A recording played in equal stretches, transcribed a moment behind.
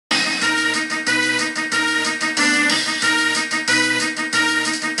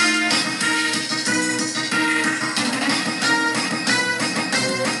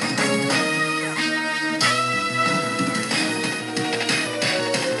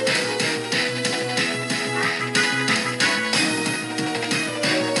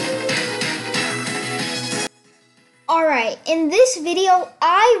in this video,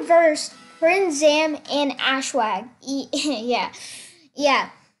 I versed PrinceZam and ashswag. Yeah.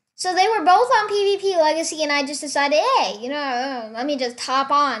 So they were both on PvP Legacy, and I just decided, hey, let me just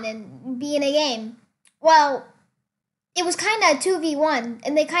hop on and be in a game. Well, it was kind of 2v1,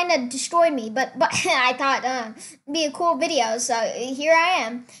 and they kind of destroyed me, but I thought it'd be a cool video, so here I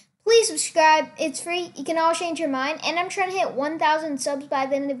am. Please subscribe. It's free. You can all change your mind, and I'm trying to hit 1,000 subs by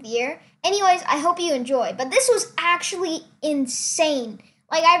the end of the year. Anyways, I hope you enjoy. But this was actually insane.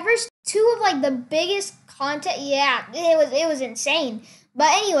 Like, I versed two of the biggest content. Yeah, it was insane. But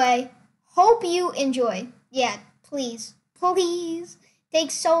anyway, hope you enjoy. Yeah, please.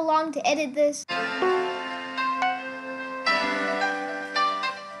 Takes so long to edit this.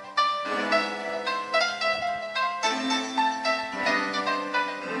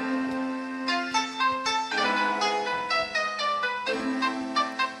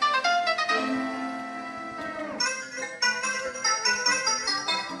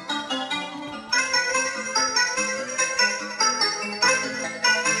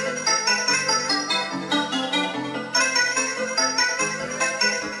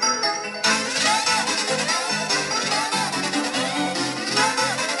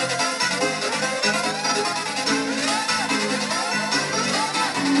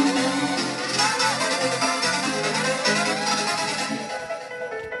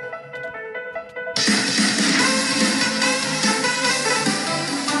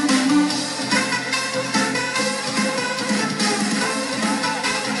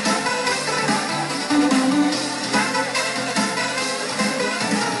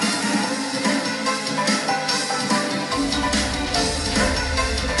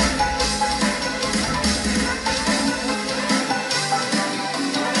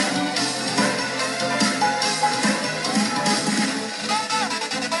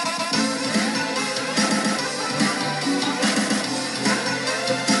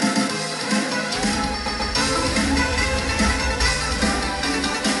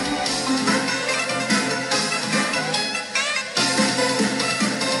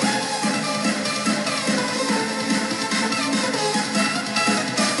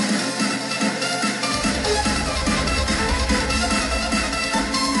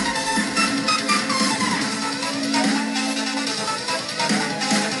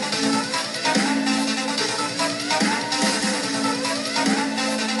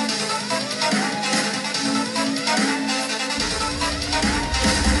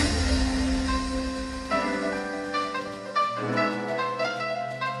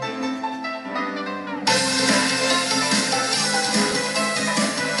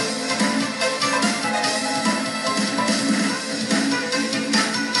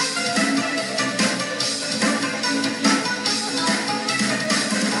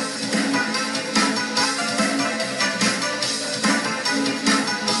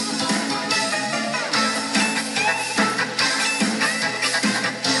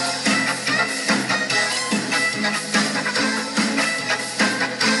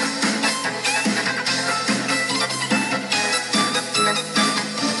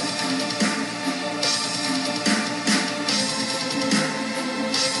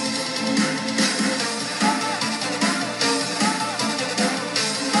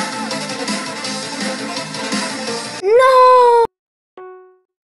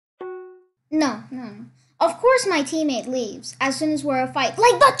 No. Of course my teammate leaves as soon as we're a fight.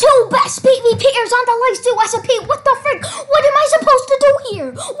 Like the two best PvPers on the list do SMP. What the frick? What am I supposed to do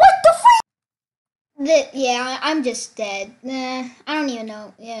here? What the frick? Yeah, I'm just dead. Nah, I don't even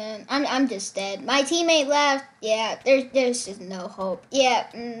know. Yeah, I'm just dead. My teammate left. Yeah, there's just no hope. Yeah,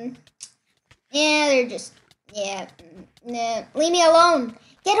 yeah, they're just, yeah, nah. Leave me alone.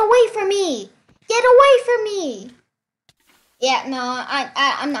 Get away from me. Get away from me. Yeah, no,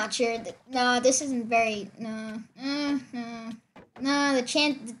 I'm not sure. No, this isn't very, no, the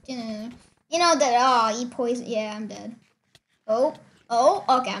chance, that, he poisoned, yeah, I'm dead. Oh,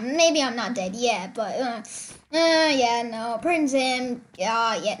 okay, maybe I'm not dead yet, but, yeah, no, PrinceZam,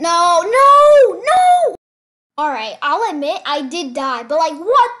 yeah, no! Alright, I'll admit, I did die, but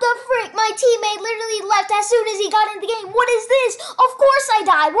what the frick? My teammate literally left as soon as he got in the game. What is this? Of course I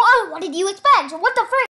died. What did you expect? What the frick?